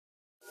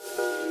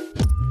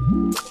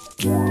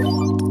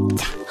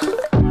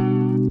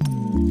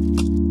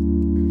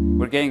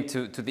getting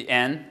to the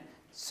end.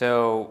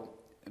 So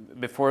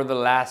before the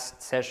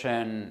last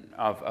session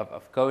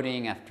of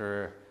coding,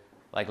 after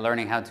like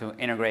learning how to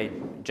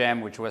integrate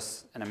Gem, which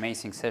was an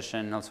amazing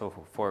session also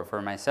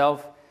for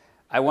myself,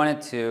 I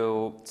wanted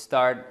to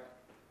start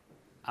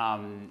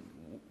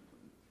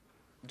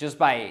just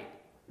by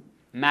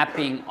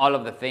mapping all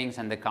of the things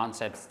and the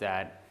concepts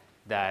that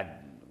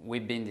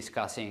we've been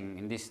discussing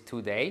in these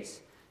 2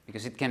 days,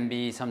 because it can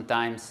be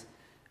sometimes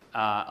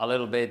a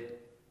little bit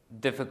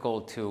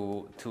difficult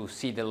to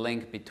see the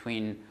link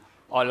between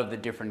all of the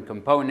different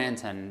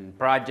components and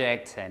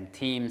projects and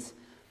teams.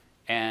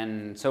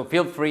 And so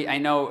feel free. I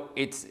know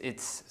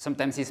it's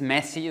sometimes it's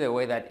messy the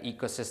way that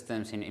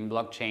ecosystems in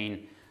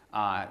blockchain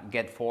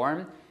get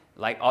formed.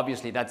 Like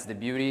obviously that's the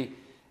beauty.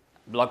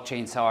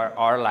 Blockchains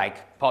are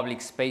like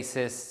public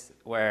spaces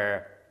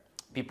where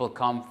people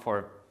come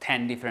for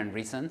 10 different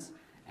reasons,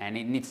 and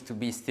it needs to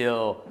be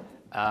still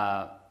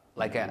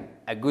like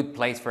a good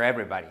place for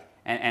everybody.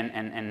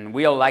 And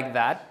we all like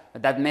that,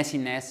 but that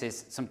messiness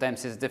is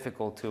sometimes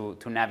difficult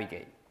to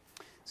navigate.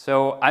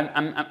 So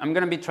I'm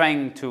going to be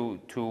trying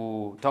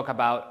to talk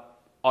about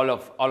all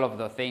of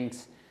the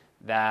things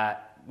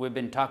that we've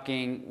been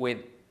talking, with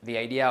the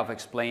idea of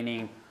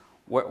explaining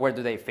where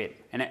do they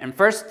fit. And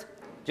first,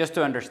 just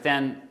to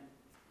understand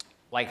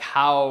like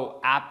how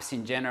apps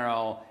in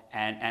general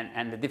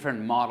and the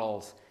different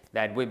models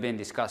that we've been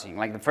discussing.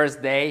 Like the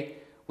first day,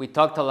 we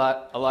talked a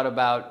lot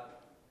about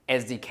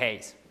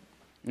SDKs.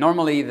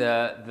 Normally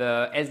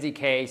the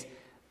SDKs,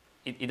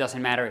 it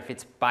doesn't matter if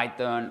it's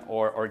Python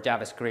or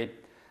JavaScript.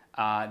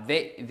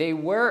 They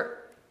were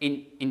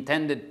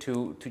intended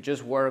to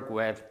just work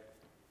with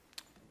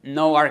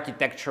no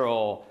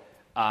architectural,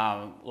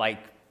 like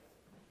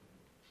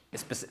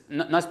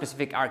not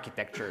specific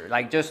architecture.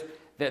 Like just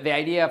the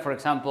idea, for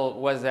example,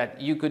 was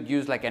that you could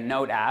use like a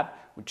Node app,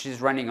 which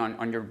is running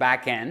on your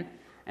back end,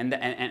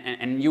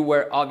 and you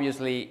were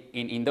obviously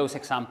in those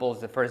examples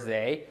the first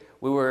day,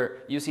 we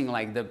were using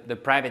like the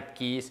private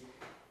keys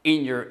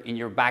in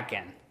your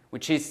backend,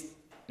 which is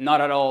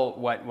not at all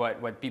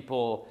what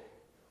people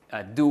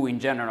do in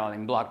general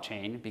in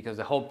blockchain, because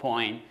the whole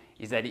point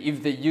is that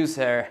if the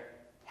user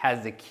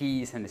has the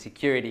keys and the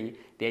security,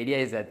 the idea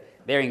is that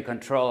they're in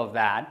control of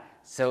that.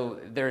 So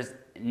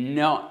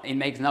it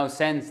makes no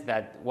sense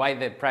that why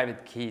the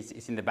private keys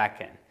is in the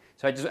backend.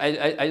 So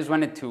I just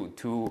wanted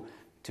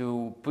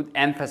to put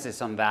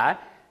emphasis on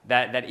that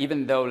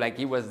even though like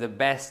it was the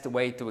best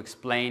way to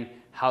explain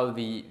how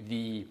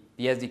the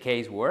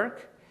SDKs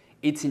work,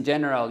 it's in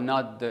general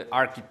not the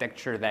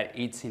architecture that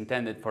it's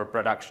intended for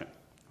production,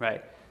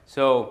 right?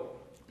 So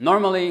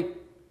normally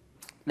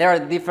there are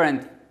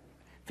different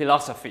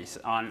philosophies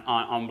on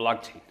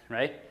blockchain,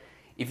 right?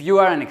 If you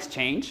are an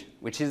exchange,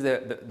 which is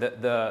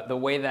the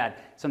way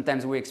that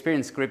sometimes we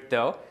experience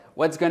crypto,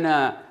 what's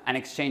gonna an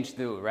exchange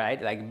do,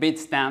 right? Like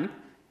Bitstamp,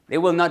 they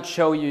will not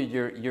show you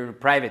your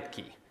private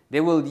key. They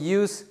will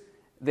use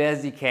the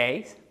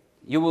SDKs.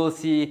 You will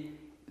see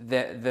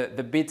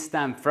the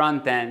Bitstamp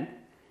front end,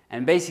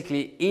 and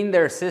basically in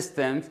their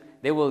systems,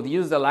 they will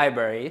use the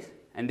libraries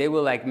and they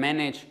will like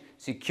manage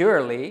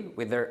securely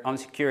with their own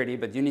security,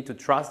 but you need to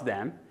trust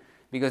them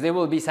because they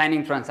will be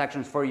signing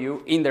transactions for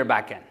you in their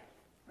backend,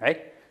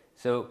 right?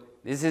 So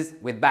this is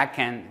with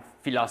backend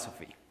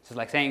philosophy. So it's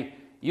like saying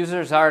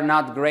users are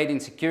not great in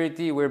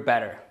security, we're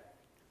better.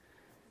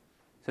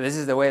 So this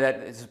is the way that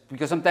it's,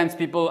 because sometimes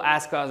people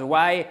ask us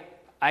why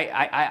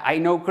I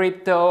know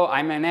crypto,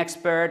 I'm an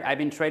expert, I've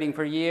been trading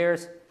for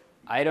years,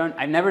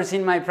 I've never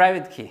seen my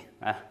private key.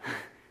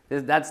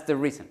 That's the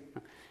reason.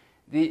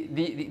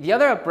 The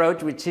other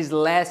approach, which is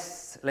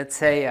less, let's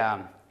say,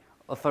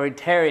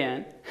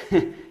 authoritarian,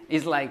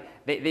 is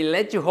like they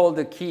let you hold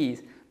the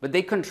keys, but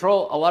they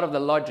control a lot of the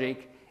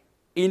logic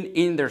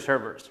in their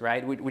servers,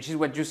 right? Which is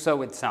what you saw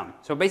with some.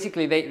 So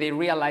basically, they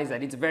realize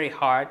that it's very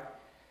hard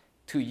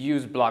to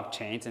use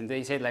blockchains, and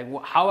they said, like,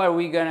 well, how are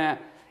we gonna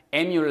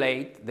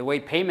emulate the way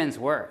payments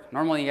work?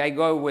 Normally, I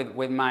go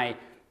with my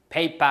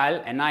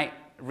PayPal and I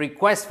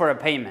request for a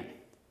payment.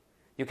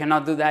 You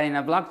cannot do that in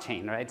a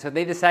blockchain, right? So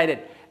they decided,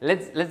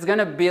 let's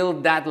gonna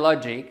build that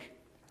logic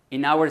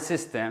in our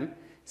system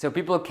so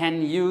people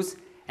can use,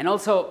 and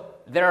also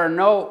there are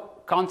no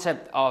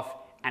concept of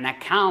an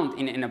account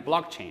in a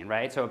blockchain,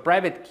 right? So a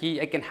private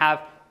key, I can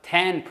have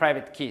 10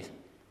 private keys.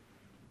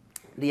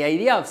 The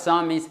idea of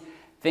some is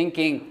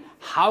thinking,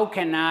 how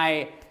can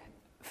I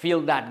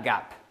fill that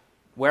gap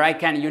where I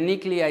can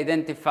uniquely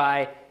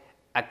identify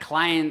a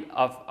client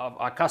of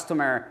a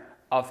customer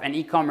of an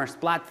e-commerce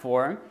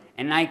platform,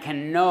 and I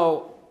can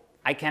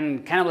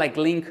kind of like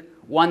link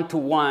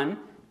one-to-one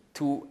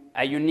to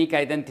a unique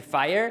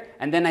identifier,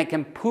 and then I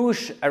can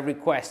push a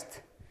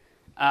request.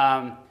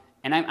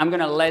 And I'm going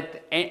to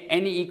let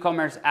any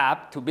e-commerce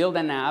app to build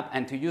an app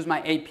and to use my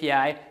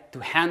API to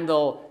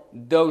handle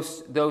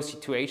those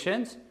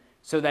situations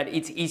so that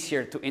it's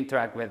easier to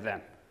interact with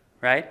them,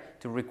 right?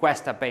 To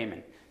request a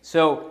payment.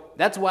 So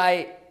that's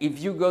why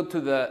if you go to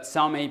the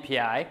Sum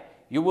API,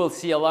 you will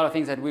see a lot of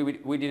things that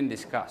we didn't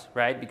discuss,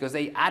 right? Because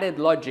they added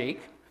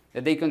logic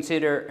that they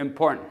consider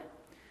important.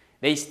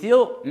 they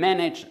still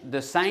manage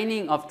the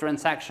signing of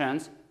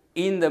transactions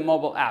in the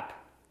mobile app.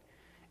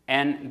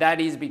 And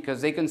that is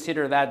because they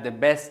consider that the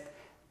best,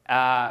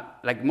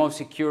 like most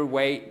secure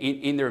way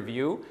in their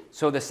view.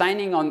 So the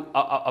signing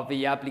of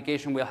the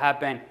application will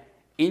happen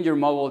in your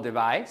mobile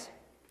device,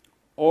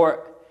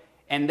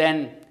 and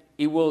then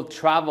it will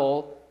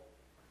travel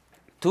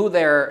to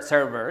their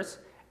servers,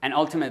 and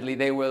ultimately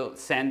they will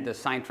send the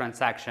signed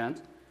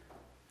transactions,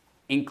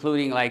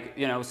 including like,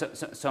 you know,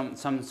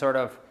 some sort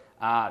of,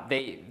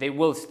 they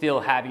will still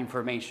have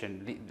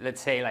information.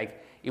 Let's say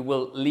like it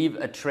will leave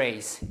a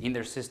trace in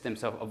their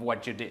systems of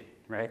what you did,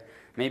 right?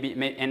 Maybe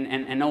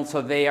and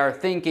also they are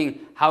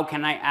thinking, how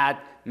can I add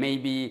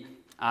maybe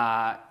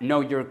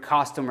know your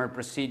customer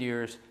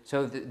procedures?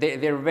 So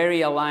they're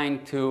very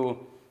aligned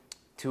to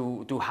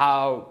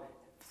how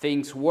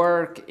things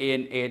work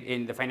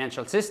in the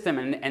financial system,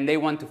 and they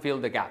want to fill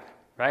the gap,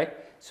 right?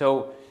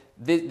 So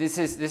this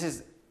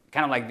is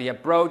kind of like the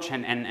approach,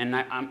 and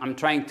I'm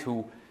trying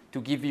to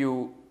give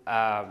you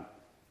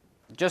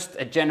just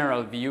a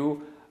general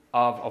view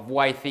of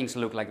why things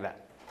look like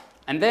that.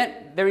 And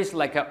then there is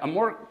like a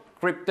more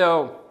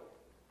crypto,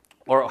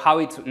 or how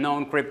it's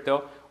known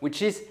crypto,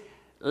 which is,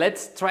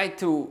 let's try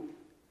to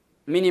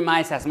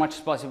minimize as much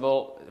as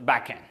possible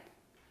backend,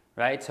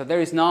 right? So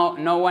there is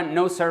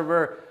no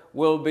server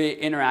will be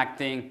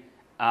interacting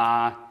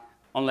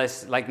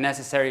unless like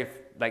necessary,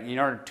 like in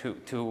order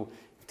to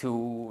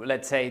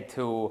let's say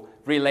to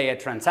relay a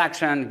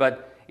transaction.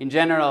 But in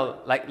general,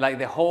 like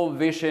the whole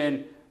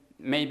vision,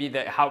 maybe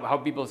how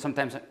people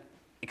sometimes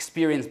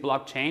experience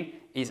blockchain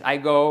is, I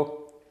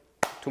go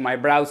to my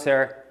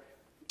browser,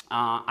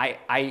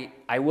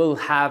 I will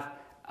have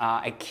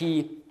a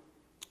key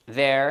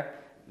there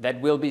that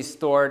will be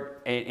stored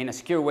in a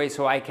secure way,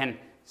 so I can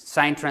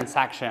sign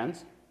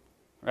transactions,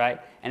 right?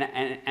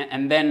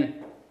 And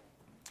then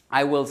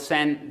I will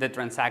send the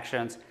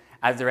transactions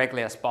as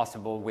directly as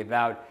possible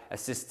without a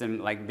system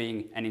like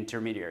being an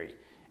intermediary.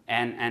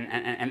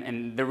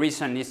 And the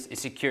reason is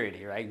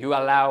security, right? You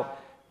allow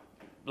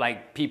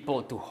like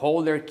people to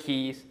hold their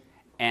keys,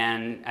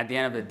 and at the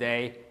end of the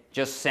day,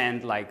 just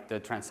send like the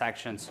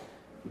transactions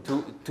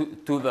to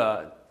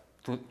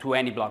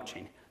any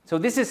blockchain. So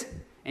this is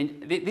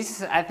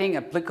I think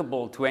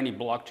applicable to any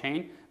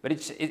blockchain, but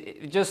it's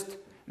just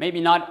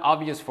maybe not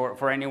obvious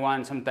for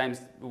anyone.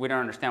 Sometimes we don't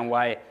understand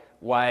why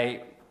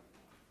like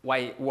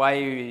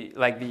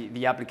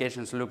the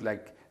applications look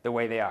like the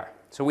way they are.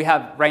 So we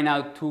have right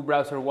now 2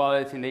 browser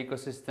wallets in the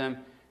ecosystem.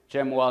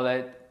 Gem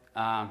Wallet,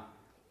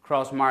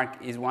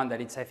 Crossmark is one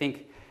that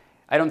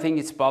I don't think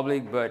it's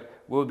public, but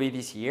will be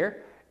this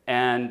year.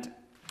 And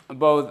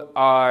both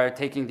are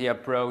taking the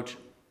approach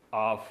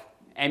of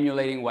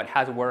emulating what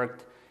has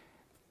worked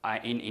on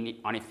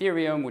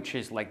Ethereum, which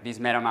is like this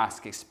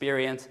MetaMask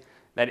experience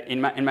that in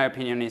my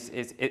opinion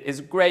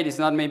is great. It's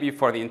not maybe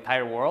for the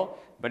entire world,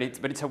 but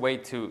it's a way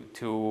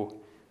to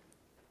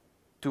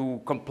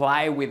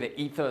comply with the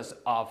ethos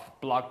of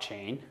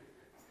blockchain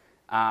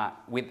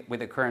with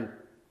the current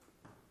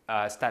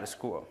status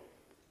quo.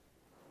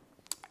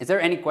 Is there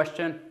any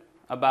question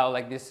about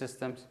like these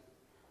systems?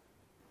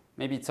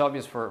 Maybe it's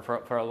obvious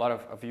for a lot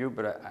of you,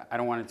 but I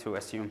don't want to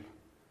assume.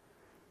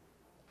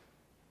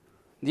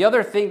 The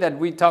other thing that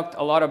we talked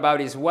a lot about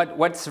is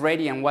what's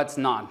ready and what's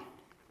not.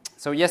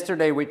 So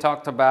yesterday we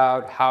talked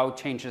about how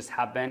changes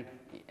happen,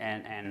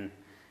 and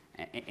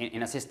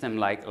in a system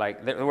like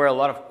there were a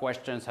lot of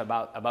questions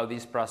about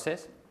this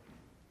process.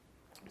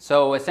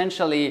 So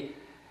essentially,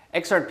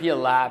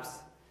 XRPL Labs,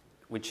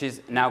 which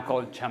is now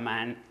called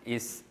Shaman,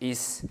 is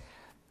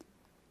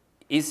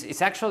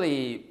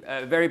actually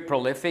very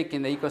prolific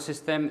in the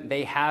ecosystem.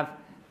 They have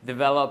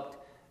developed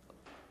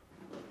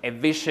a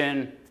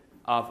vision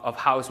of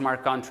how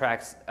smart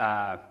contracts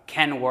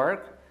can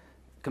work,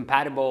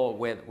 compatible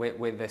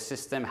with the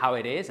system how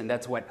it is, and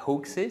that's what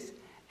Hooks is.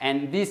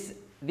 And this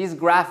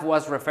graph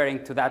was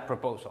referring to that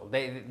proposal.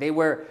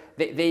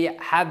 They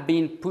have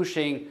been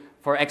pushing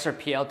for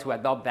XRPL to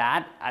adopt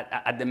that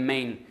at the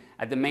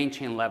main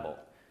chain level.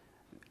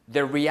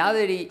 The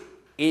reality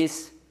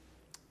is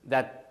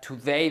that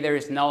today there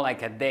is no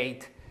like a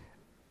date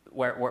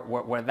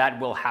where that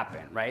will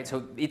happen, right?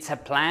 So it's a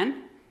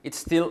plan. It's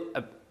still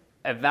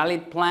a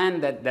valid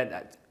plan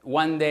that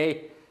one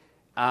day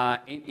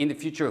in the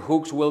future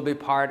Hooks will be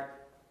part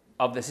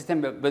of the system,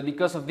 but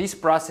because of this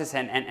process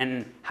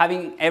and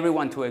having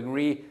everyone to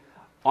agree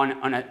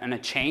on a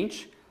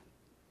change,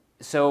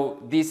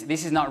 so this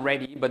is not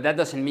ready, but that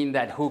doesn't mean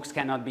that Hooks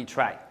cannot be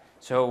tried.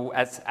 So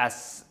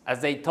as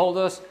they told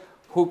us,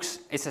 Hooks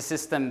is a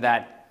system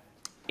that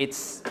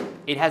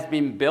it has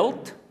been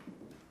built,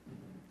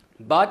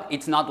 but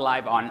it's not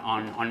live on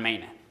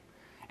mainnet,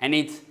 and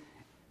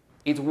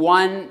it's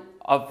one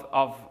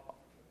of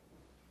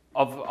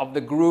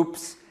the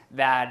groups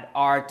that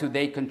are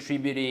today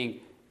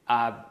contributing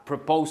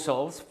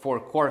proposals for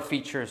core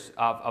features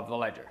of the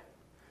ledger.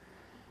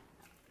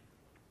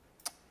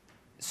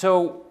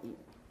 So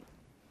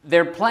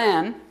their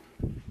plan,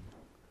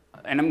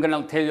 and I'm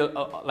going to tell you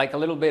like a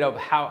little bit of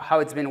how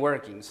it's been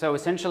working. So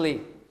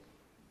essentially,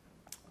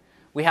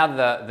 We have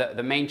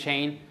the main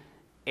chain,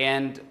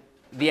 and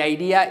the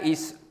idea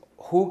is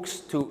hooks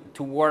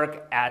to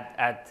work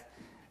at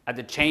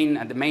the chain,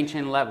 at the main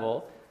chain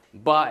level.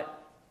 But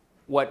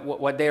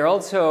what they're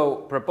also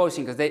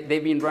proposing, because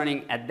they've been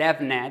running a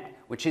DevNet,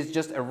 which is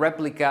just a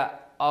replica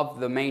of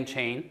the main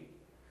chain,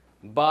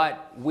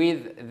 but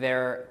with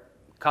their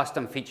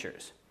custom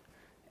features.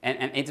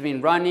 And it's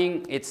been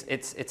running, it's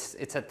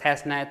a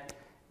test net,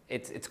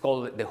 it's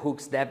called the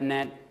Hooks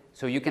DevNet,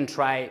 so you can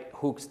try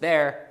hooks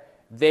there.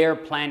 They're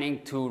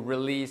planning to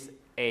release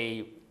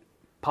a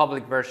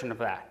public version of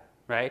that,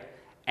 right?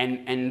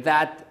 And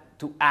that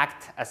to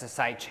act as a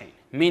sidechain,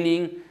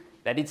 meaning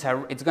that it's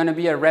going to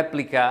be a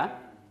replica,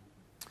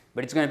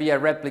 but it's going to be a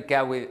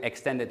replica with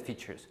extended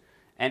features.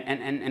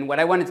 And what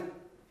I wanted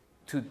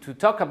to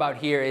talk about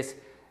here is,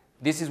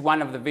 this is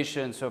one of the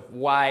visions of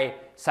why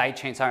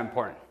sidechains are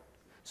important.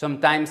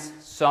 Sometimes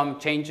some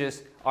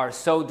changes are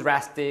so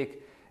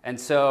drastic and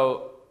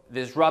so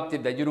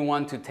disruptive that you don't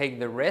want to take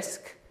the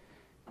risk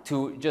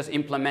to just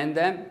implement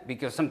them,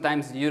 because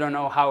sometimes you don't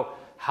know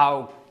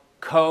how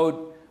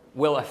code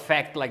will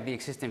affect like the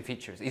existing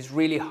features. It's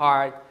really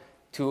hard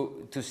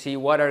to see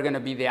what are going to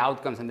be the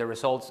outcomes and the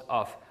results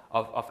of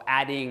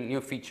adding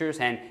new features.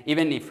 And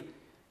even if,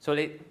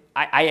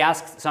 I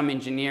asked some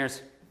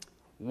engineers,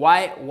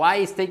 why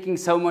is taking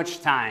so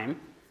much time?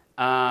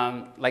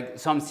 Like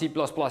some C++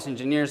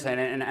 engineers,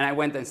 and I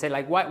went and said,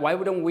 like, why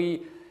wouldn't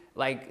we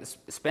like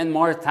spend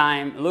more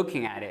time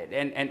looking at it?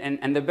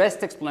 And the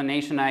best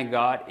explanation I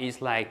got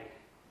is like,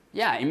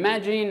 yeah,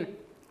 imagine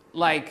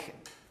like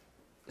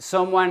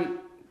someone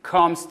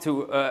comes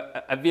to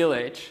a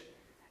village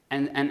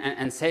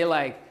and say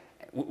like,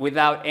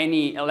 without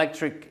any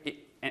electric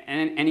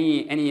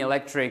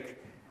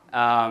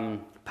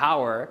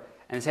power,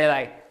 and say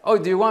like, oh,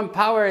 do you want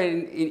power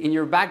in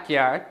your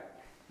backyard?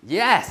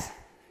 Yes,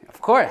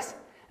 of course.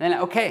 And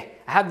then, okay,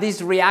 I have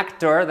this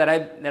reactor that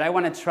I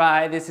want to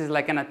try. This is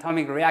like an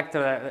atomic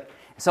reactor.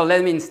 So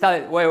let me install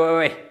it.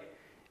 Wait.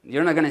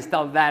 You're not going to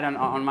install that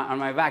on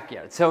my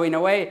backyard. So in a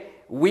way,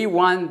 we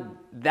want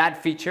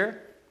that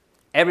feature.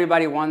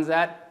 Everybody wants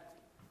that.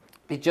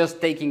 It's just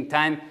taking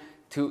time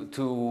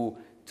to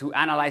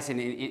analyze it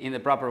in the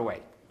proper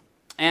way.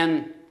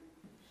 And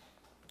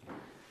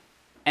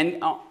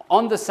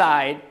on the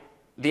side,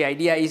 the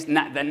idea is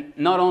that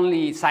not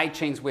only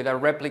sidechains with a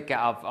replica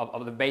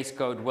of the base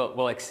code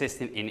will exist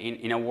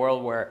in a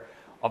world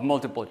of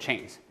multiple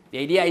chains. The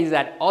idea is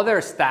that other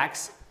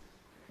stacks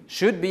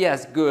should be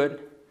as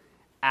good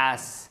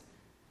as,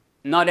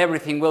 not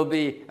everything will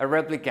be a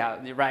replica,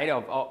 right,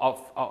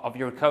 of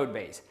your code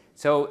base.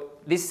 So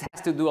this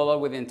has to do a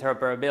lot with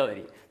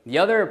interoperability. The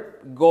other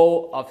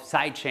goal of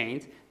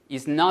sidechains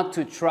is not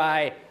to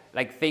try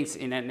like things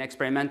in an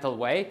experimental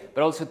way,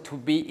 but also to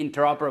be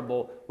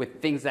interoperable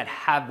with things that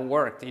have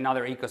worked in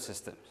other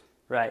ecosystems,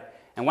 right?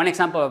 And one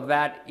example of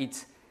that,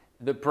 it's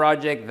the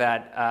project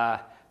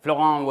that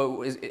Florent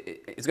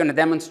is going to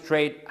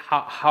demonstrate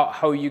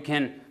how you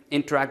can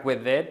interact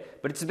with it.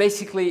 But it's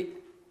basically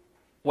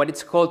what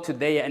it's called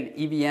today an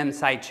EVM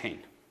sidechain.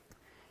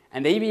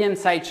 And the EVM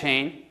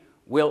sidechain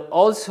will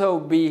also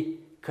be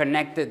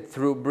connected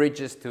through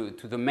bridges to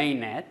the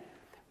mainnet,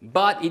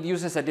 but it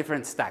uses a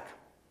different stack.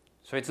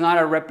 So it's not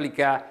a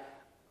replica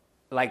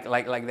like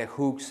the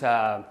Hooks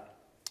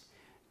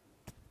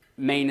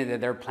mainnet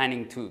that they're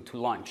planning to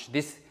launch.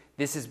 This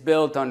is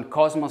built on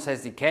Cosmos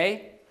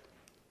SDK,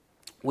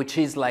 which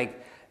is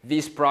like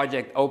this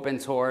project open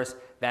source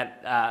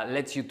that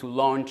lets you to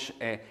launch.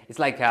 It's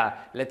like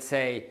let's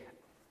say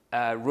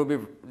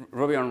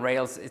Ruby on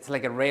Rails. It's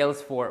like a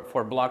Rails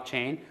for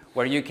blockchain,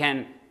 where you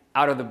can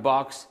out of the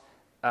box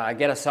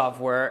get a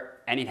software,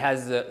 and it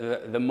has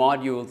the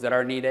modules that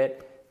are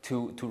needed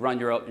to run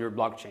your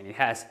blockchain. It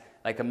has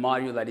like a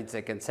module that it's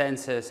a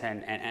consensus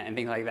and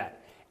things like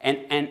that.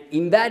 And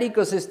in that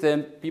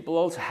ecosystem, people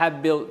also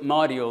have built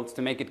modules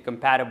to make it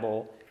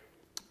compatible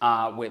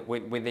with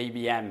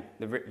EVM,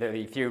 the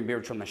Ethereum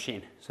virtual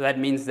machine. So that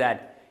means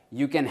that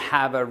you can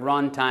have a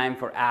runtime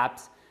for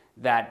apps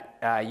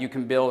that you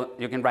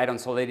can write on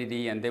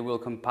Solidity, and they will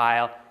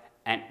compile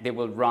and they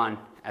will run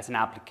as an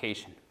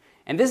application.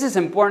 And this is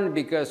important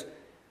because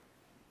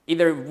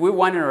either we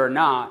want it or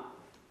not,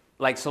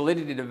 like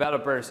Solidity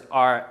developers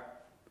are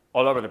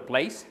all over the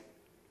place.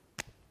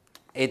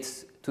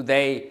 It's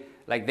today,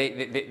 like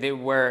they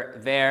were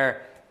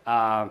there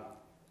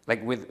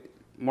like with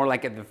more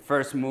like at the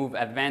first move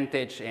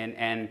advantage,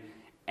 and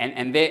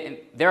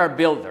they are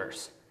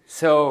builders.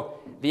 So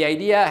the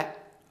idea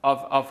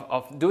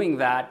of doing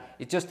that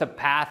is just a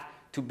path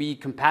to be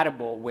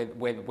compatible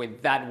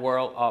with that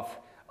world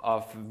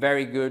of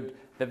very good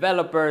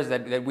developers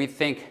that we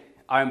think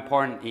are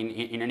important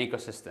in an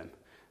ecosystem,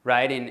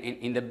 right?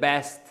 In the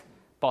best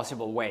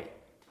possible way.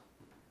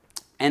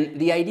 And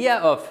the idea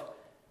of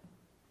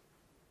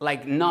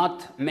like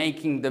not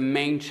making the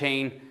main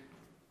chain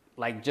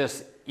like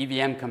just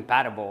EVM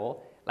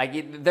compatible,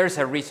 like there's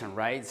a reason,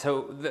 right?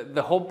 So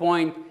the whole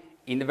point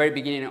in the very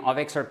beginning of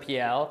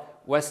XRPL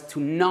was to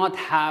not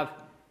have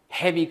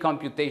heavy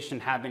computation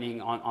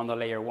happening on the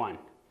layer one.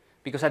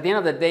 Because at the end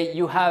of the day,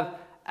 you have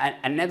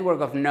a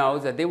network of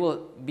nodes that they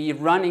will be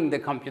running the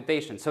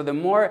computation. So the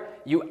more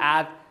you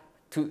add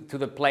to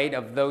the plate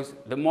of those,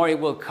 the more it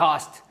will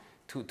cost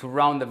to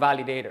run the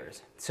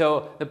validators.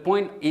 So the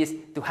point is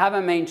to have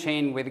a main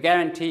chain with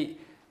guaranteed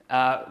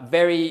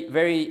very,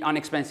 very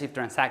inexpensive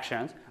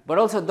transactions, but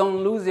also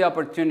don't lose the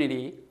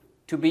opportunity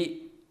to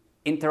be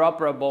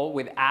interoperable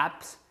with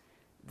apps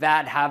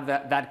that have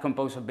that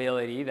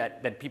composability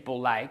that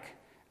people like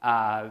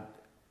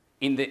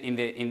in the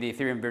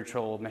Ethereum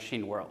virtual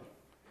machine world.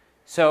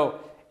 So,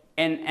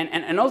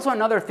 and also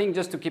another thing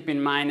just to keep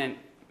in mind, and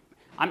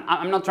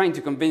I'm not trying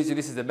to convince you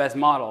this is the best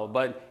model,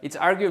 but it's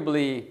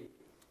arguably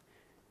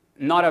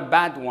not a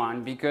bad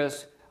one,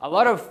 because a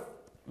lot of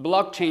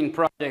blockchain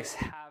projects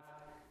have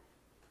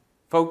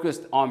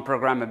focused on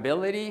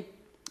programmability,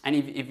 and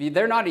if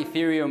they're not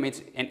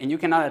Ethereum, and you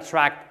cannot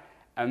attract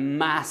a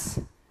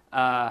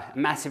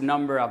massive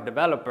number of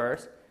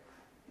developers,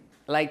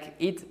 like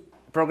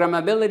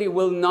programmability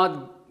will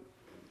not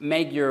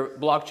make your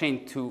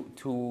blockchain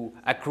to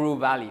accrue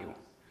value.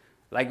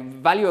 Like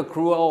value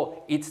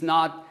accrual, it's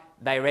not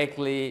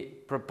directly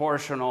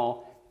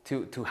proportional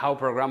to how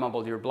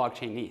programmable your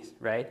blockchain is,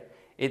 right?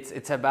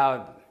 It's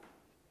about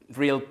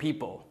real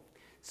people.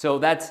 So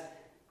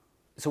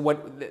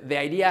what the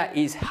idea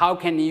is, how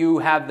can you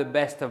have the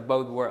best of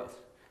both worlds?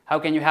 How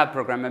can you have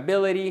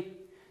programmability?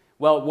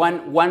 Well,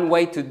 one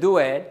way to do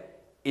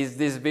it is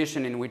this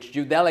vision in which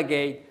you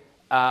delegate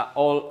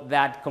all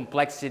that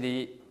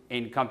complexity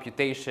in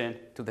computation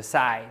to the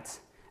sides.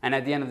 And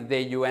at the end of the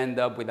day, you end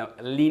up with a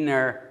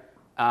linear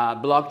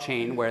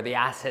blockchain where the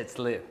assets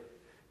live.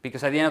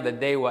 Because at the end of the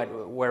day,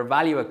 where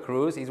value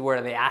accrues is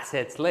where the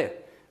assets live.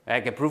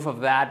 Like a proof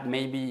of that,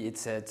 maybe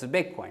it's a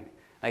Bitcoin.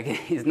 Like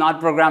it's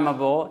not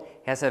programmable.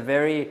 It has a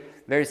very,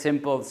 very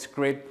simple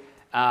script.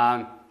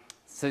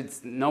 So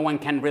no one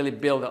can really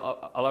build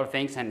a lot of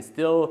things, and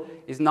still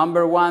is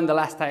number one the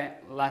last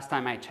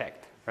time I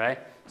checked, right?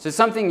 So it's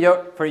something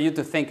for you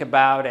to think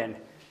about and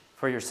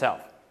for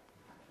yourself.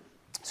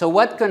 So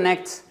what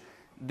connects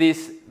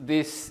these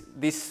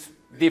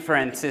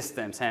different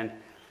systems? And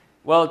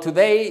well,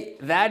 today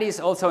that is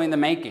also in the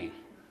making.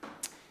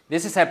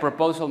 This is a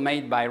proposal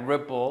made by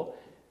Ripple.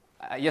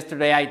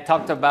 Yesterday I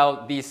talked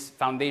about this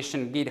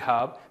foundation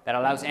GitHub that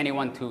allows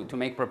anyone to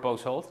make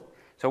proposals.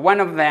 So one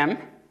of them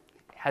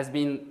has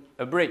been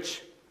a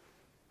bridge.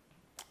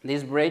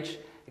 This bridge,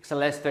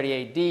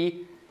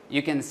 XLS38D,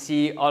 you can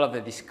see all of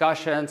the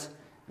discussions.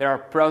 There are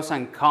pros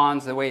and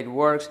cons, the way it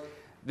works.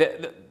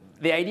 The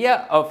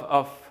idea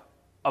of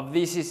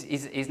this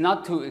is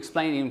not to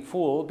explain in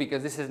full,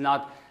 because this is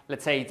not,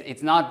 let's say,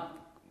 it's not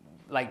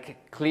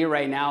like clear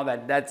right now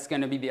that that's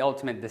going to be the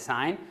ultimate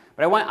design.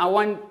 But I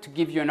want to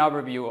give you an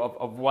overview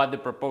of what the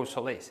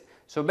proposal is.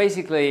 So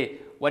basically,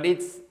 what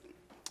it's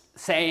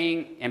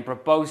saying and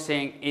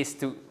proposing is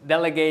to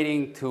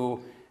delegating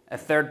to a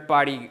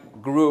third-party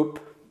group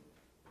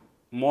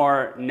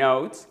more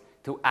nodes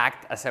to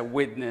act as a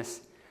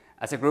witness,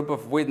 as a group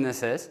of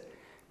witnesses,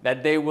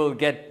 that they will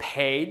get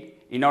paid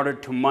in order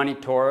to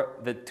monitor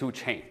the two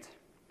chains.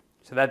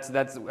 So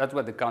that's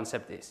what the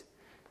concept is.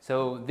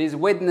 So these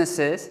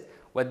witnesses,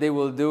 what they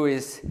will do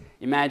is,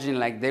 imagine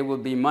like they will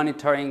be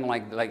monitoring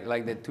like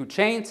the two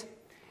chains,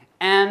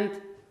 and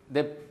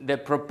the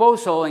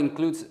proposal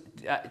includes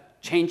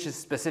changes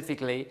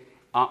specifically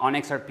on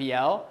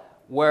XRPL,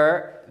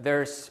 where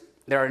there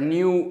are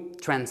new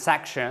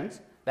transactions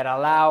that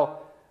allow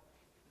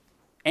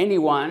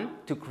anyone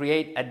to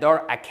create a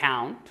DOR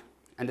account,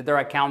 and the DOR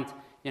account,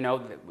 it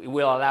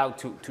will allow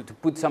to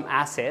put some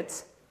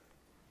assets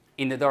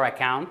in the DOR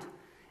account,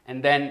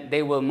 and then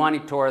they will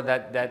monitor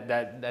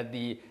that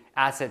the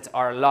assets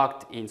are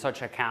locked in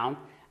such account,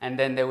 and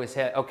then they will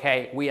say,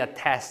 okay, we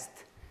attest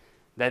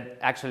that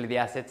actually the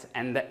assets,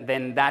 and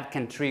then that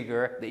can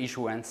trigger the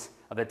issuance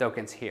of the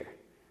tokens here,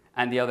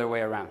 and the other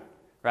way around,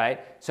 right?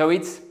 So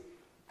it's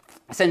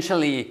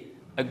essentially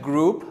a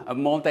group of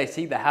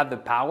multi-sig that have the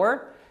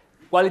power.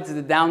 While it's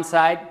the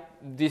downside,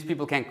 these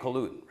people can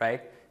collude,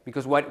 right?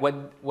 Because what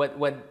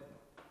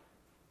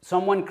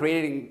someone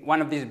creating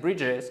one of these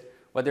bridges,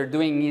 what they're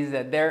doing is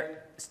that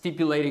they're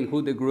stipulating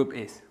who the group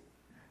is,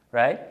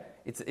 right?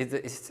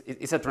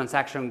 It's a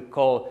transaction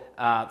called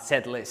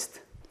set list.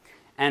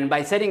 And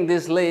by setting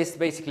this list,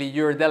 basically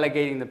you're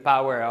delegating the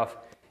power of,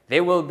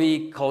 they will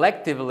be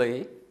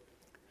collectively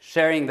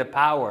sharing the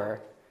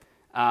power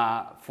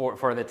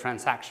for the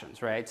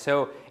transactions, right?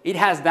 So it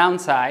has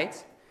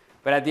downsides,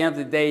 but at the end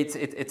of the day,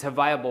 it's a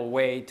viable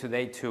way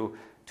today to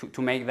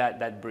make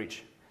that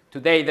bridge.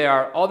 Today, there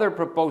are other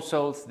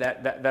proposals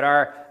that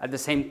are at the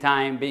same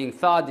time being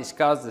thought,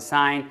 discussed,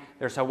 designed.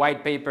 There's a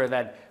white paper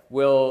that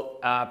will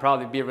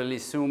probably be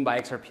released soon by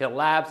XRPL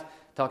Labs,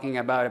 talking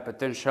about a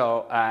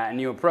potential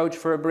new approach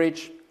for a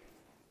bridge.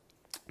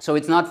 So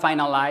it's not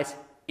finalized.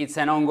 It's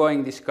an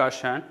ongoing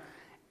discussion.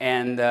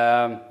 And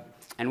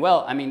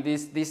well, I mean,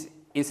 this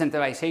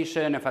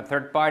incentivization of a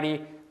third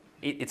party,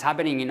 it's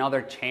happening in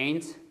other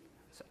chains,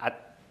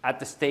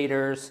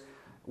 attestors,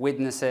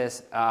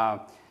 witnesses.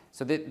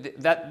 So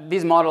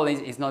this model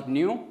is not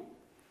new.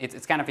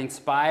 it's kind of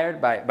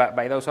inspired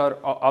by those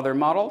other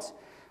models.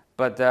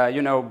 But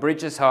you know,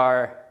 bridges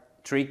are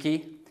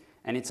tricky,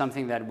 and it's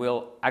something that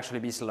will actually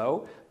be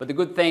slow. But the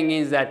good thing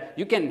is that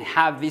you can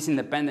have these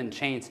independent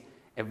chains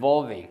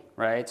evolving,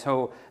 right?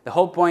 So the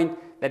whole point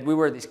that we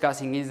were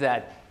discussing is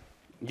that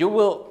you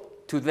will,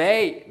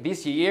 today,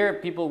 this year,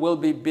 people will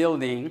be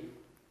building,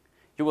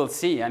 you will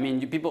see, I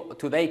mean, people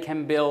today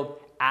can build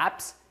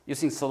apps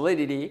using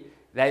Solidity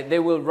that they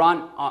will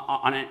run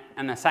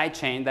on a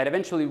sidechain that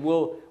eventually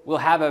will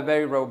have a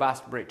very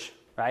robust bridge,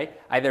 right?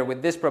 Either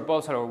with this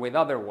proposal or with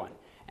other one.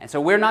 And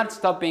so we're not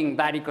stopping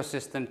that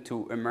ecosystem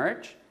to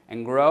emerge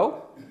and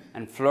grow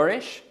and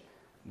flourish,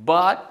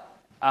 but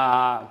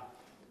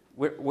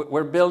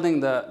we're building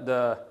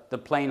the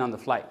plane on the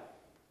flight,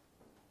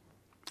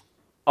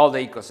 all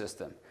the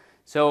ecosystem.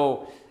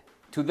 So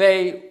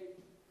today,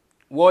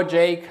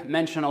 Wojciech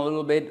mentioned a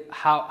little bit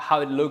how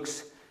it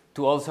looks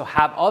to also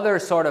have other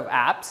sort of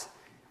apps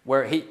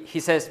where he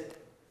says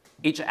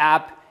each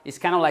app is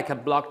kind of like a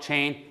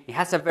blockchain. It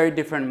has a very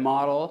different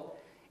model.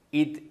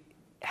 It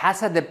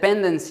has a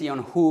dependency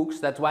on hooks.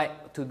 That's why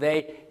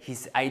today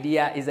his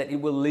idea is that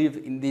it will live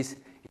in this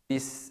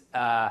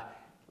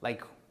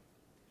like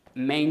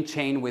main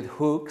chain with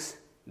hooks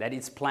that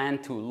it's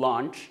planned to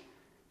launch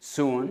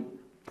soon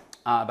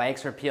by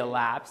XRPL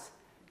Labs,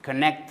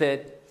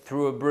 connected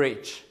through a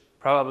bridge,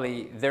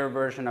 probably their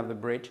version of the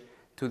bridge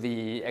to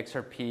the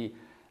XRP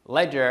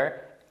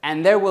ledger.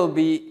 And there will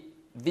be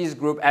this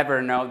group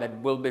Evernote that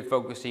will be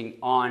focusing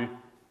on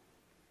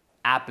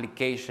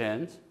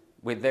applications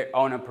with their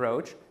own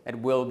approach that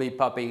will be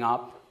popping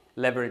up,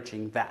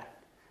 leveraging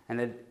that. And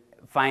then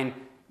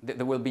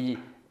there will be,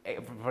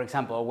 for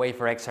example, a way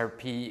for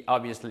XRP,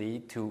 obviously,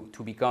 to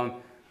become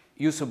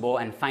usable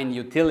and find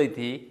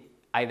utility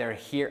either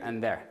here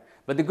and there.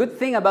 But the good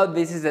thing about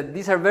this is that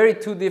these are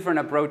two different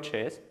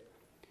approaches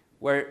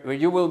where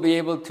you will be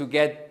able to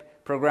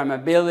get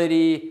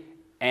programmability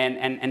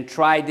and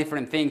try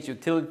different things,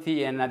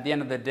 utility, and at the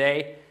end of the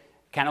day,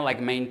 kind of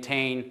like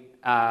maintain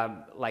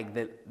like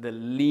the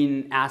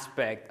lean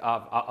aspect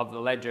of the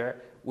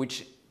ledger,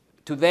 which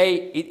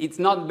today it's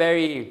not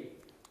very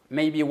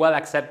maybe well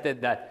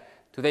accepted that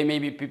today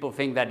maybe people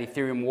think that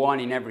Ethereum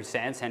won in every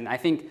sense. And I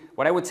think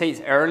what I would say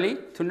is early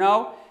to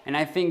know, and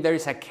I think there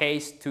is a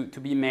case to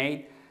be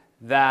made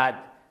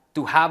that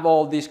to have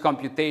all this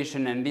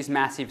computation and this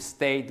massive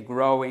state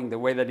growing the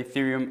way that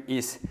Ethereum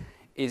is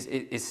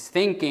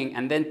thinking,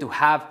 and then to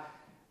have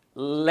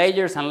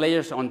layers and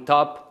layers on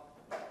top,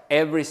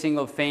 every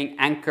single thing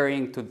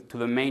anchoring to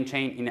the main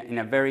chain in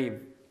a very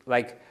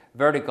like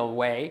vertical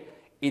way,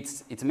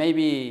 it's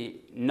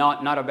maybe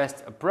not a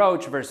best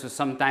approach versus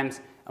sometimes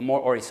a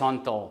more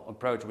horizontal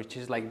approach, which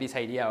is like this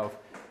idea of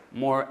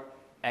more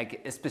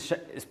like a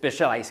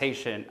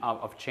specialization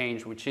of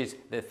change, which is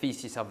the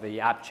thesis of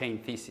the app chain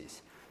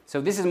thesis. So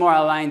this is more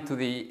aligned to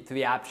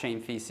the app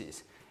chain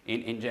thesis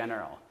in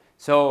general.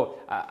 So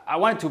I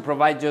wanted to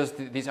provide just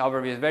this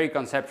overview. It's very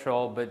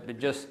conceptual, but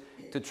just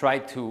to try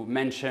to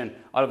mention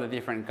all of the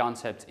different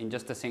concepts in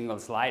just a single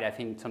slide, I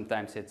think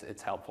sometimes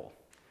it's helpful.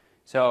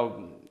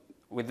 So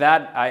with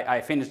that,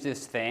 I finished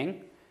this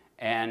thing.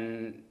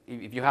 And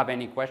if you have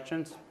any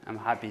questions, I'm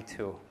happy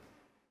to.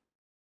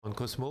 On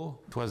Cosmo,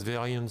 it was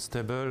very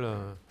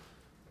unstable.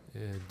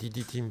 Did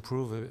it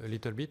improve a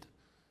little bit?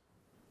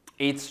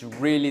 It's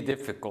really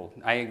difficult,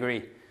 I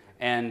agree.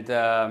 And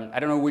I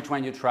don't know which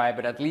one you try,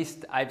 but at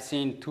least I've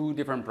seen 2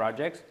 different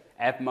projects.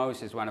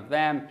 Fmos is one of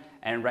them,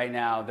 and right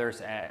now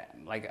there's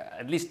like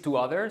at least 2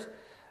 others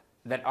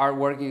that are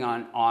working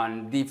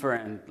on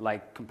different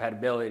like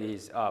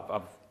compatibilities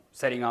of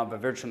setting up a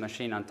virtual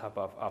machine on top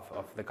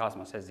of the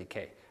Cosmos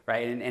SDK,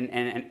 right?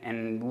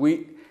 And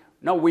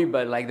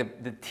but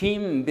like the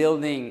team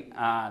building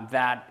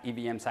that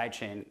EVM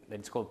sidechain that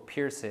it's called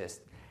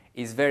Persist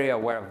is very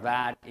aware of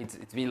that.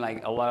 It's been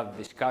like a lot of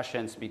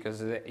discussions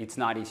because it's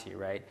not easy,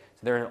 right? So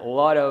there are a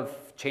lot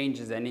of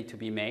changes that need to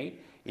be made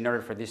in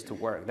order for this to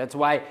work. That's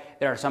why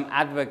there are some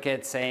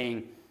advocates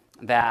saying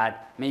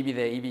that maybe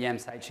the EVM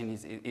sidechain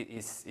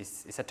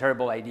is a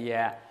terrible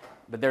idea,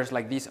 but there's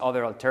like this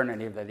other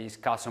alternative that is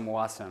Cosm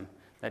Wasm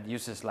that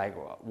uses like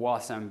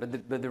Wasm.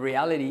 But the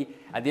reality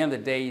at the end of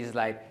the day is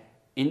like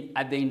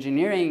at the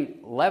engineering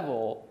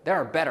level, there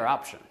are better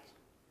options.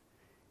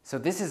 So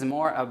this is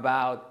more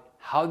about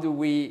how do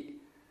we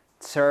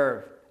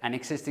serve an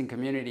existing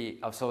community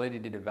of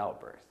Solidity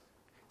developers.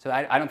 So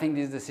I don't think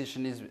this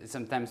decision is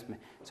sometimes,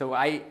 so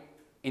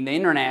in the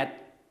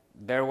internet,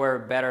 there were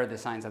better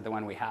designs than the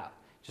one we have.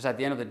 Just at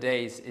the end of the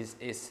day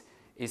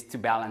is to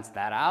balance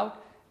that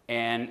out.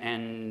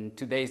 And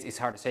today it's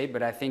hard to say,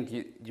 but I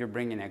think you're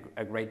bringing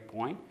a great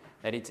point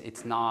that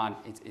it's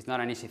not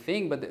an easy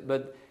thing,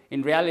 but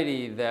in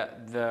reality,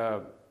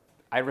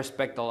 I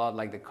respect a lot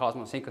like the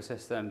Cosmos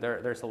ecosystem.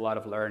 There's a lot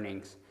of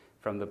learnings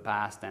from the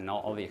past and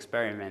all the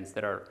experiments.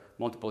 There are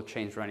multiple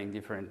chains running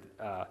different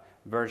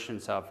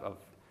versions of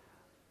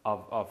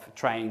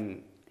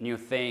trying new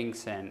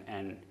things,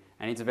 and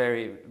it's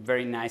very,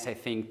 very nice, I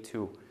think,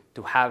 to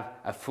have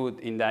a foot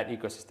in that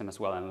ecosystem as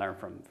well and learn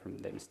from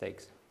the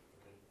mistakes.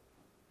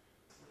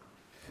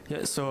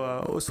 Yeah, so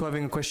also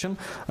having a question.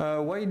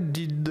 Why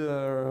did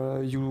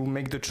you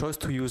make the choice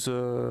to use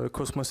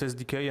Cosmos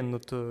SDK and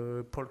not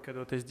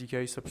Polkadot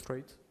SDK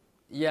substrate?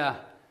 Yeah,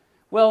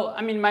 well,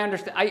 I mean,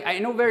 I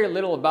know very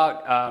little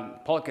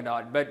about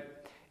Polkadot,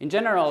 but in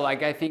general,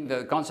 like I think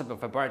the concept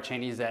of a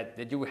parachain is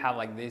that you have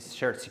like this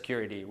shared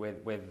security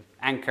with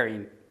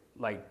anchoring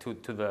like to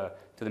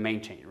the main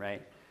chain,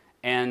 right?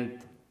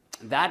 And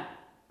that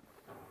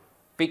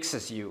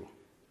fixes you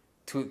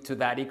to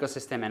that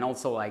ecosystem, and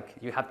also like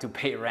you have to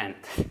pay rent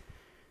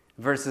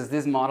versus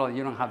this model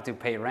you don't have to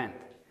pay rent.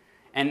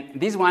 And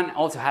this one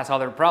also has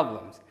other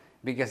problems,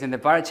 because in the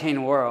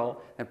parachain world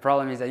the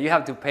problem is that you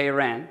have to pay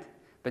rent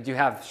but you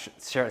have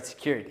shared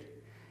security.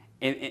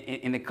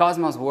 In the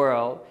Cosmos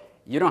world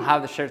you don't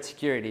have the shared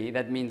security.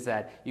 That means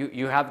that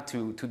you have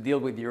to deal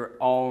with your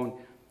own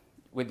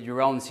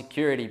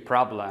security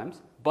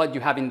problems, but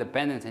you have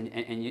independence,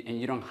 and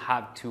you don't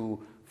have to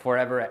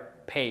forever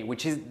pay,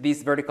 which is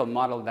this vertical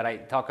model that I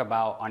talk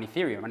about on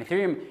Ethereum. On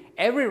Ethereum,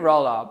 every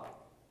rollup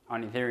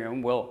on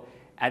Ethereum will,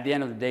 at the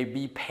end of the day,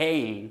 be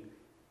paying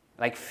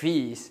like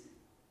fees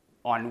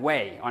on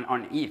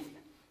ETH,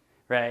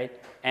 right?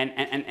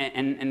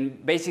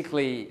 And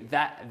basically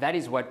that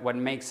is what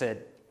makes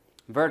it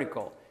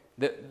vertical.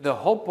 The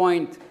whole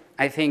point,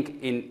 I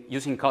think, in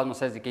using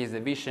Cosmos SDK is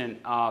the vision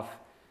of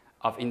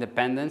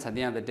independence. At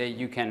the end of the day,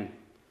 you can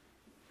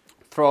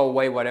throw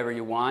away whatever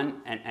you want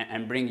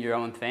and bring your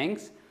own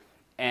things,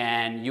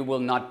 and you will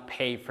not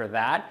pay for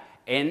that.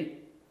 And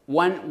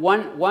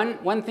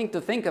one thing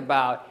to think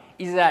about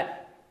is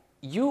that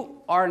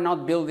you are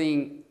not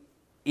building,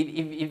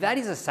 if that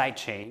is a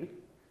sidechain,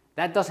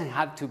 that doesn't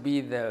have to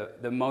be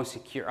the most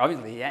secure.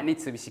 Obviously, that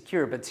needs to be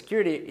secure, but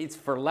security is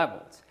for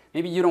levels.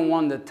 Maybe you don't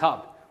want the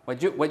top.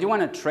 What you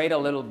want to trade a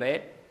little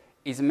bit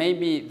is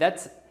maybe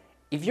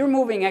if you're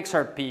moving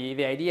XRP,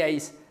 the idea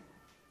is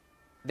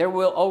there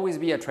will always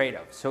be a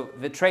trade-off. So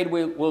the trade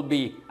will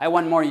be, I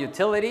want more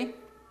utility,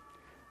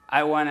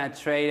 I want to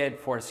trade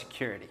it for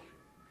security.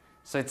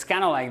 So it's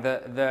kind of like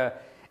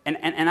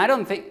and I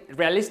don't think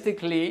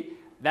realistically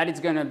that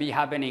it's going to be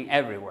happening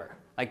everywhere.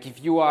 Like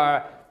if you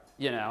are,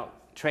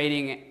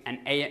 trading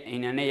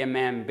in an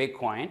AMM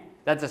Bitcoin,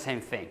 that's the same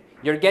thing.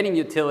 You're getting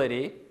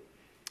utility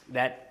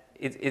that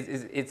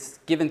it's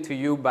given to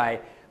you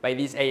by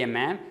this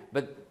AMM,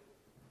 but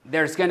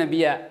there's going to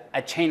be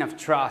a chain of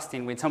trust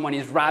in which someone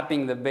is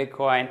wrapping the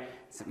Bitcoin,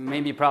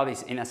 maybe probably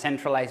in a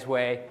centralized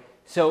way.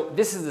 So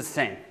this is the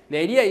same. The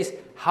idea is,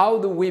 how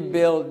do we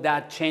build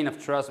that chain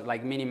of trust,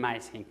 like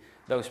minimizing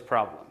those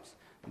problems?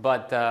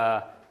 But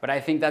I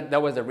think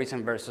that was the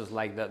reason versus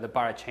like the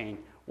parachain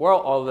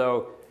world.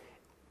 Although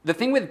the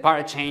thing with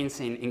parachains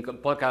in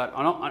Polkadot,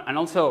 and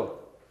also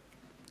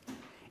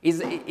is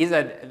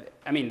that,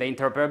 I mean, the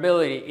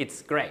interoperability,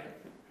 it's great,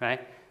 right?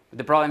 But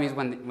the problem is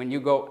when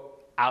you go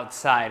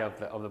outside of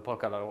the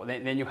Polkadot,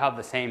 then you have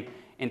the same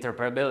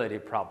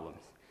interoperability problems.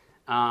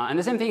 And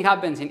the same thing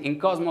happens in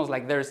Cosmos.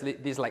 Like there's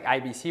this like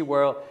IBC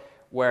world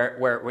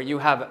where you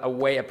have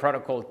a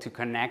protocol to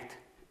connect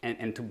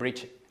and to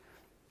bridge,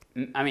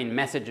 I mean,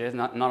 messages,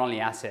 not only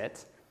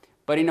assets.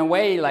 But in a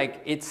way,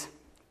 like it's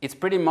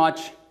pretty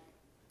much,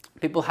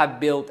 people have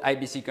built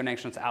IBC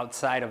connections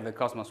outside of the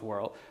Cosmos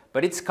world,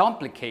 but it's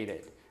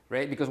complicated,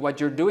 right? Because what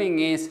you're doing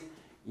is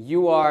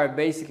you are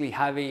basically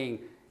having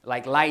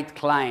like light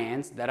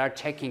clients that are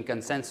checking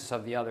consensus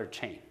of the other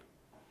chain.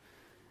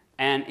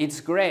 And it's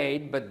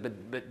great, but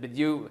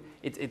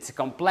it's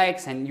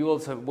complex, and you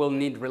also will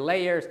need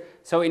relayers.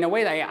 So in a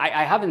way,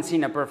 I haven't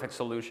seen a perfect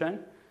solution,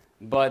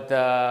 but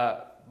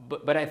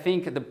I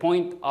think the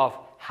point of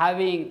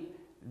having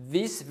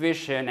this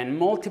vision and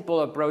multiple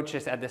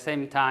approaches at the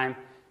same time,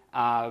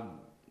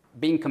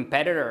 being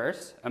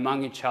competitors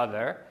among each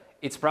other,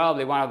 it's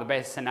probably one of the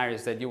best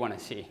scenarios that you want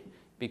to see,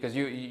 because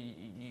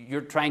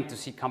you're trying to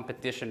see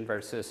competition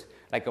versus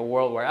like a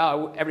world where,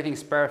 oh,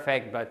 everything's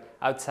perfect, but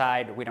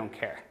outside we don't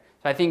care.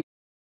 So I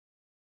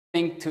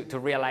think to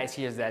realize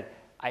here is that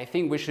I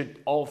think we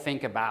should all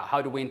think about how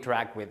do we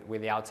interact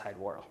with the outside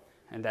world,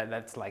 and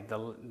that's like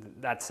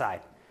that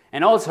side.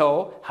 And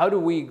also, how do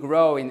we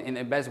grow in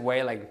the best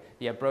way, like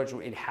the approach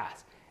it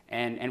has.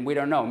 And we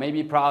don't know,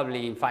 maybe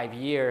probably in 5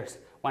 years,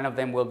 one of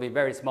them will be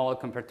very small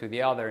compared to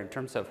the other in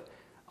terms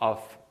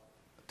of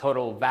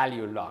total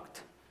value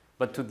locked.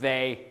 But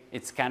today,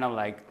 it's kind of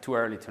like too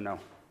early to know.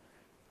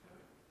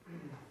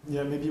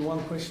 Yeah, maybe one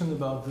question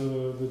about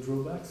the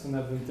drawbacks and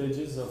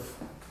advantages of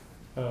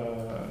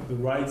the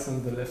rights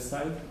and the left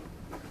side.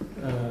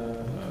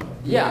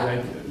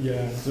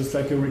 Just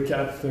like a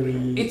recap.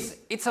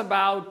 It's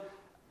about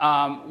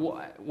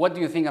what do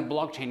you think a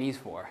blockchain is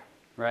for,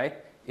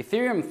 right?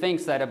 Ethereum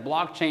thinks that a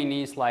blockchain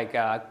is like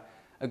a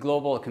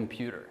global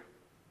computer,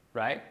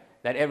 right?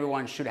 That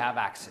everyone should have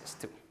access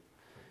to.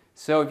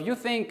 So if you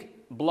think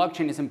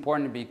blockchain is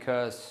important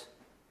because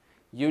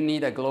you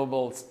need a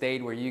global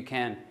state where you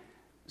can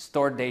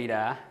store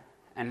data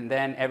and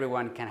then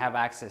everyone can have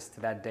access to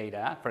that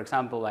data. For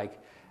example, like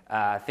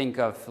think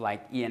of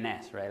like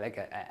ENS, right? Like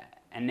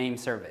a name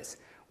service.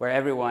 where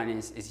everyone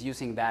is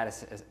using that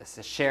as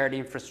a shared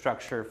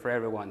infrastructure for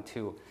everyone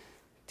to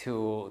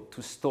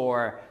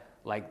store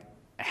like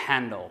a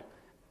handle.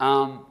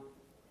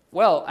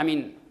 Well, I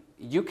mean,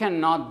 you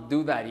cannot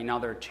do that in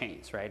other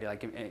chains, right?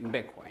 Like in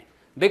Bitcoin.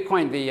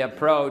 Bitcoin, the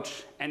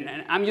approach, and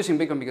I'm using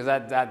Bitcoin because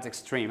that's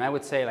extreme. I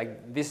would say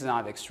like this is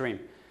not extreme.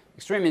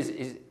 Extreme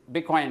is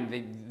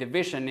Bitcoin, the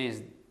vision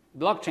is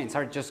blockchains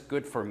are just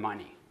good for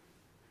money,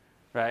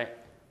 right?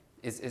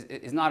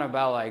 It's not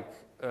about like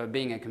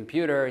being a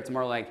computer. It's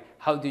more like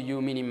how do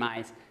you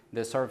minimize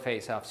the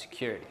surface of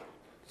security.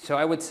 So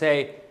I would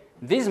say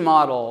this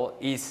model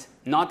is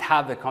not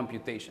have the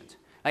computations.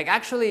 Like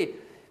actually,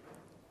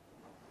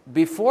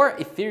 before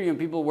Ethereum,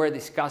 people were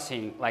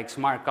discussing like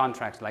smart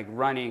contracts, like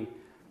running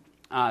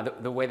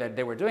the way that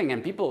they were doing,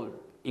 and people,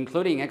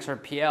 including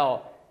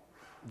XRPL,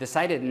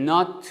 decided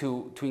not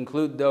to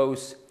include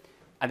those.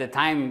 At the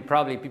time,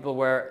 probably people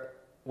were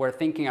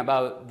thinking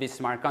about this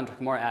smart contract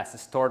more as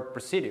stored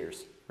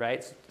procedures,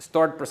 right?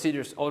 Stored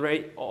procedures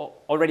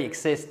already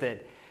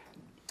existed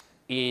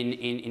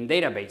in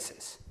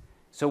databases.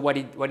 So what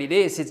it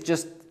is, it's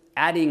just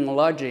adding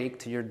logic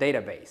to your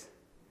database,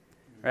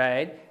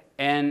 right?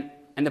 And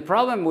the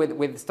problem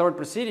with stored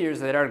procedures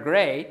that are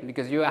great,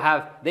 because you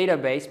have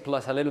database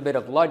plus a little bit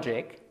of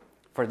logic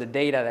for the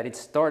data that it's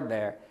stored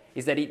there,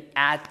 is that it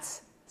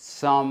adds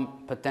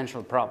some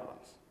potential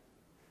problems,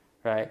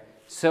 right?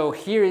 So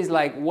here is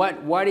like,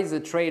 what is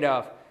the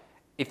trade-off?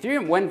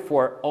 Ethereum went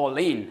for all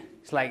in.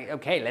 It's like,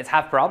 okay, let's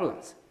have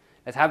problems.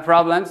 Let's have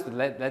problems,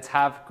 let's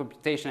have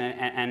computation,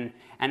 and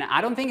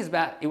I don't think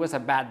it was a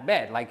bad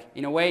bet. Like,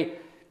 in a way,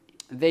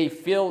 they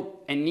feel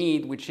a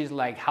need, which is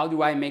like, how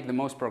do I make the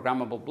most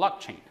programmable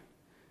blockchain?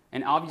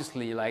 And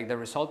obviously, like, the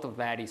result of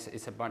that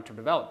is a bunch of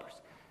developers.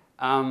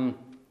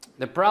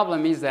 The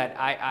problem is that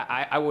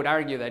I would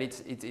argue that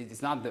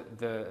it's not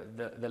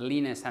the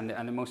leanest and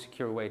the most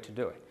secure way to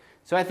do it.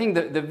 So I think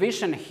the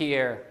vision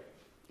here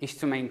is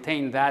to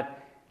maintain that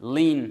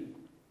lean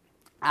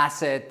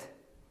asset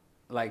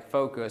like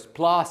focus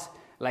plus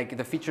like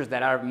the features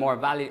that are more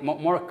valid,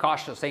 more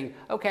cautious, saying,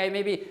 okay,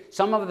 maybe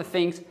some of the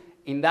things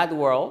in that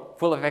world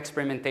full of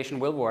experimentation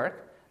will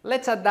work.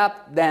 Let's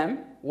adapt them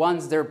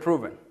once they're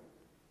proven,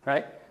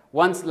 right?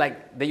 Once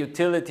like the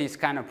utility is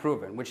kind of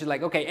proven, which is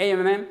like, okay,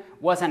 AMM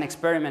was an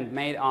experiment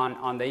made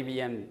on the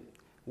EVM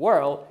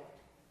world.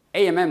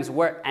 AMMs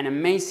were an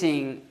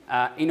amazing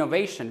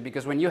innovation,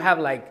 because when you have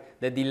like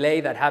the delay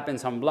that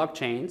happens on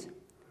blockchains,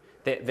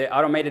 the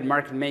automated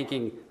market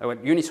making,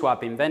 what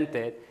Uniswap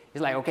invented,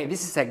 is like, okay,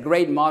 this is a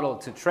great model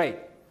to trade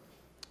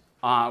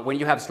when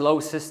you have slow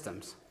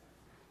systems.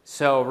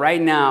 So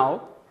right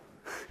now,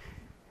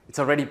 it's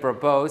already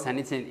proposed, and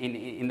it's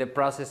in the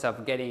process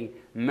of getting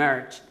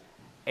merged,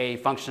 a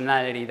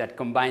functionality that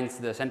combines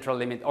the central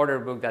limit order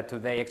book that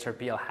today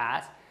XRPL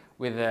has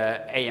with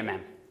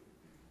AMM,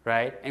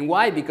 right? And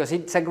why? Because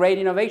it's a great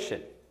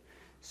innovation.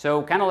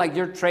 So kind of like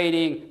you're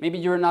trading, maybe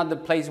you're not the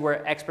place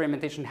where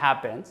experimentation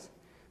happens,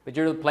 but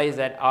you're the place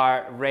that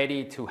are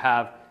ready to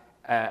have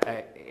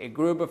a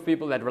group of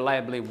people that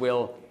reliably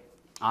will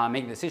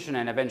make decisions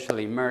and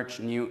eventually merge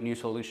new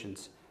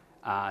solutions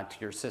to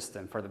your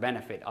system for the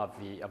benefit of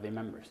the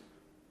members.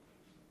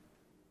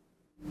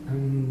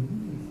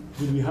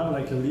 Do we have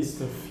like a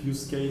list of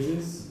use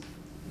cases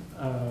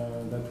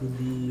that would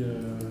be,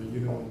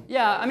 you know?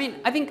 Yeah, I mean,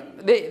 I think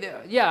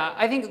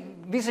I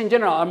think these in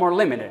general are more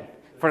limited.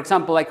 For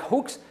example, like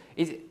hooks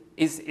is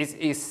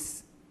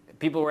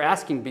people were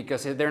asking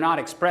because they're not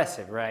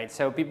expressive, right?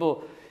 So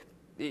people,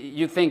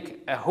 you think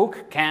a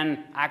hook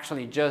can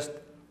actually just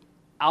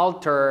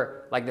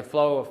alter like the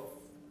flow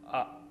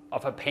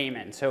of a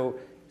payment. So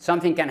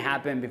something can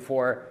happen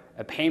before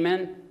a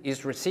payment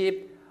is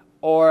received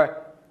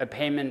or a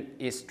payment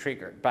is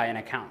triggered by an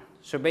account.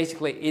 So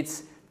basically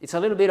it's a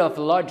little bit of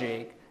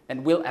logic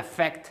that will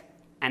affect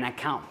an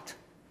account.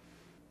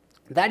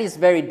 That is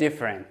very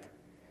different,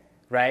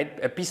 right?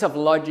 A piece of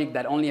logic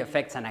that only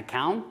affects an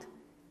account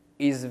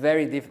is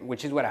very different,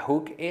 which is what a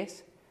hook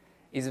is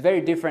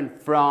very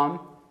different from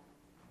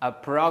a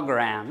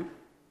program,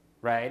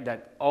 right,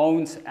 that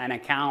owns an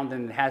account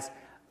and has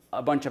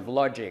a bunch of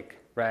logic,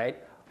 right?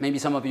 Maybe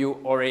some of you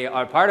already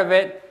are part of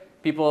it.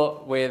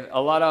 People with a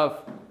lot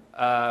of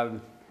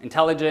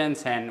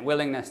intelligence and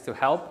willingness to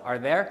help are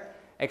there.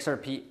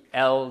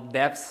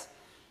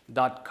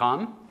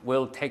 XRPLDevs.com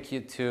will take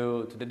you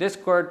to the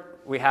Discord.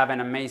 We have an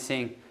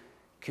amazing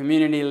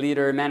community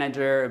leader,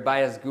 manager,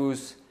 Bias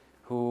Goose,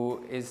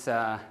 who is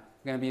going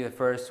to be the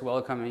first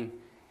welcoming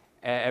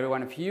every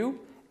one of you.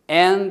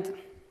 And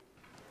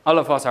all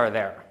of us are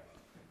there.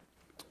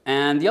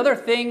 And the other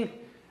thing,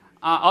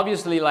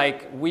 obviously,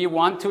 like we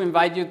want to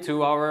invite you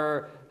to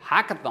our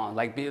hackathon.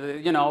 Like,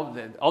 you know,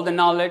 all the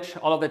knowledge,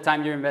 all of the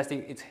time you're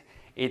investing,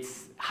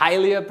 it's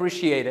highly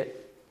appreciated.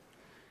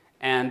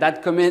 And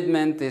that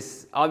commitment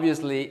is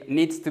obviously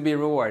needs to be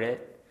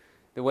rewarded.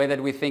 The way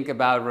that we think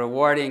about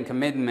rewarding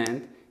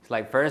commitment is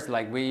like first,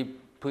 like we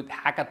put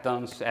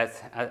hackathons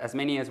as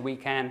many as we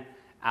can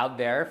out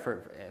there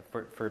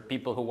for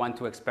people who want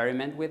to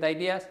experiment with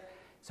ideas.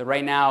 So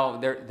right now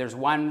there's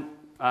one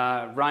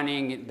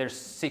running. There's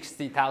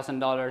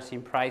 $60,000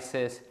 in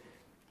prices.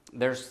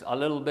 There's a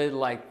little bit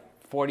like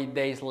 40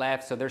 days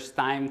left, so there's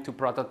time to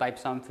prototype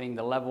something.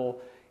 The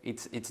level,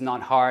 it's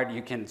not hard.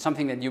 You can,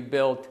 something that you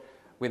built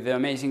with the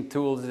amazing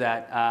tools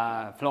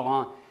that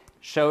Florent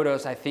showed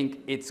us, I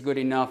think it's good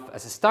enough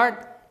as a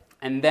start.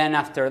 And then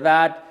after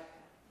that,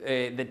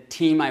 the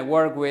team I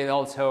work with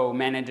also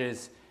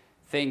manages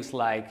things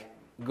like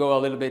go a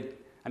little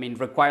bit, I mean,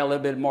 require a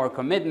little bit more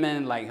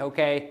commitment, like,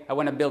 okay, I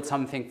want to build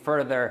something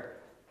further.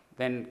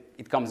 Then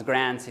it comes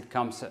grants, it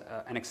comes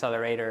an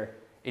accelerator,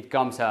 it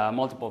comes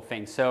multiple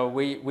things. So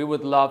we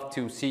would love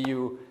to see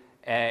you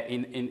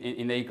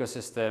in the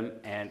ecosystem,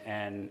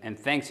 and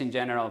thanks in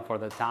general for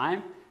the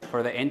time,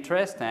 for the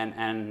interest,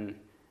 and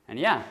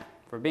yeah,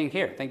 for being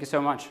here. Thank you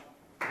so much.